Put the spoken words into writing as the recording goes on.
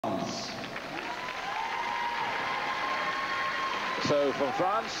So from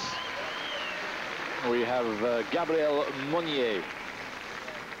France, we have Gabriel Monnier.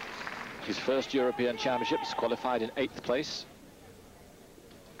 His first European Championships, qualified in 8th place.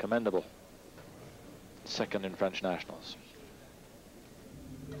 Commendable. Second in French Nationals.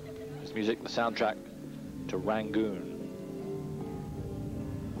 His music, the soundtrack to Rangoon.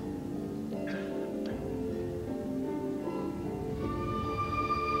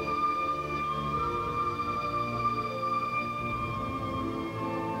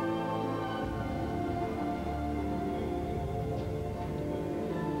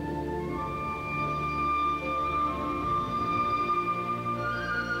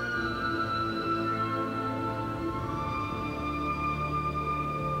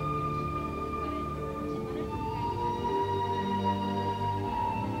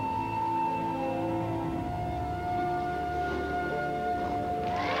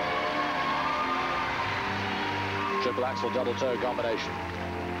 Triple axel double toe combination.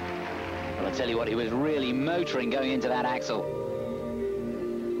 Well, I tell you what, he was really motoring going into that axel.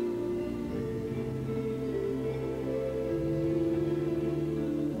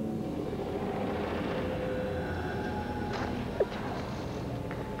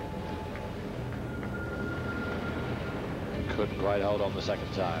 Couldn't quite hold on the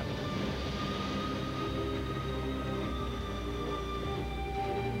second time.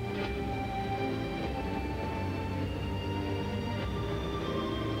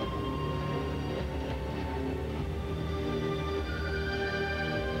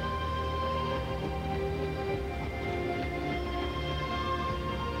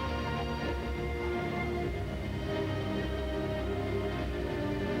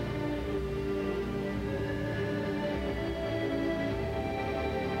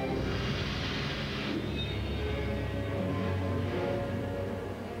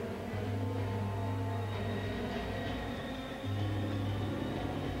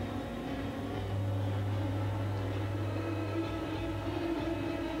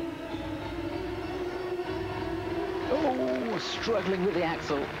 Oh, struggling with the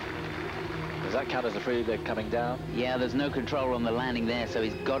axle. Does that count as a free leg coming down? Yeah, there's no control on the landing there, so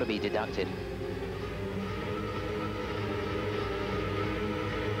he's got to be deducted.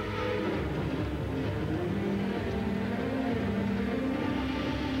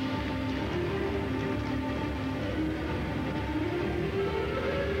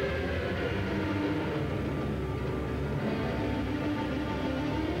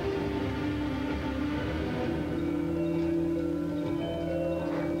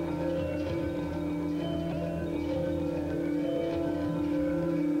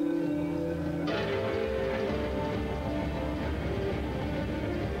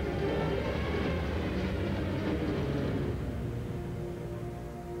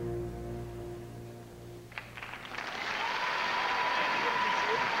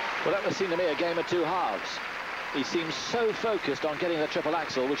 Well, that was seen to me a game of two halves. He seemed so focused on getting the triple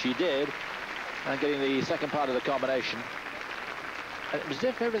axel, which he did, and getting the second part of the combination. And it was as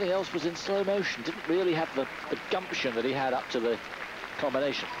if everything else was in slow motion. Didn't really have the gumption that he had up to the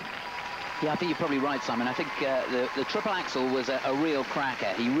combination. Yeah, I think you're probably right, Simon. I think the triple axel was a real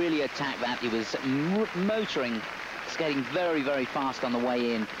cracker. He really attacked that. He was motoring, skating very, very fast on the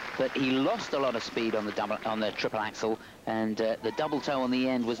way in, but he lost a lot of speed on the triple axel, and the double toe on the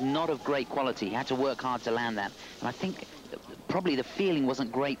end was not of great quality. He had to work hard to land that, and I think probably the feeling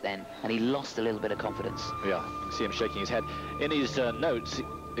wasn't great then, and he lost a little bit of confidence. Yeah, you see him shaking his head. In his notes,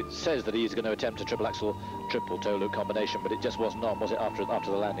 it says that he's going to attempt a triple axel, triple toe loop combination, but it just wasn't on, was it, after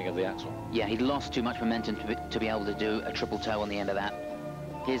the landing of the axle? Yeah, he'd lost too much momentum to be able to do a triple toe on the end of that.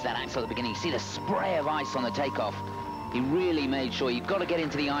 Here's that axle at the beginning. You see the spray of ice on the takeoff. He really made sure you've got to get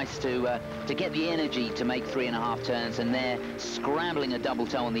into the ice to get the energy to make 3.5 turns, and they're scrambling a double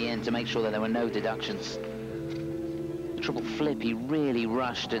toe on the end to make sure that there were no deductions. The triple flip, he really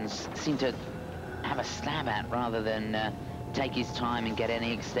rushed and seemed to have a stab at rather than take his time and get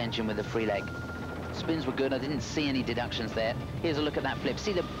any extension with the free leg. Spins were good. I didn't see any deductions there. Here's a look at that flip.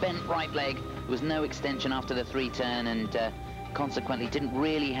 See the bent right leg? There was no extension after the 3-turn, and consequently didn't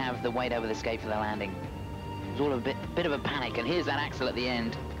really have the weight over the skate for the landing. It was all a bit of a panic, and here's that axle at the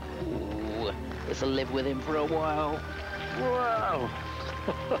end. Ooh, this'll live with him for a while. Whoa!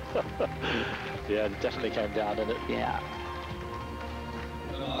 Yeah, it definitely came down, didn't it? Yeah.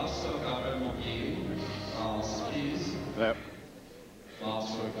 Yep.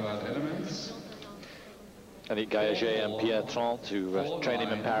 Elements. Annick Gaillager and Pierre Trant to train him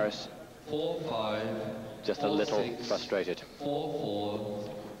in Paris. 4-5. Just a little frustrated. 4-4.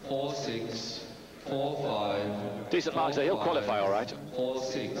 4-6. 4-5. Decent marks there. He'll qualify all right.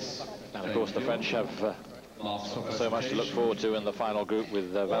 4-6. And of course the French have So much to look forward to in the final group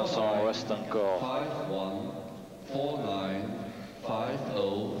with Vincent Restencourt. 5-1, 4-9,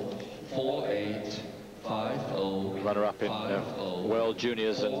 5-0, 4-8, 5-0. Runner-up in World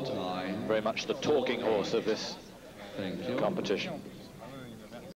Juniors and very much the talking horse of this competition.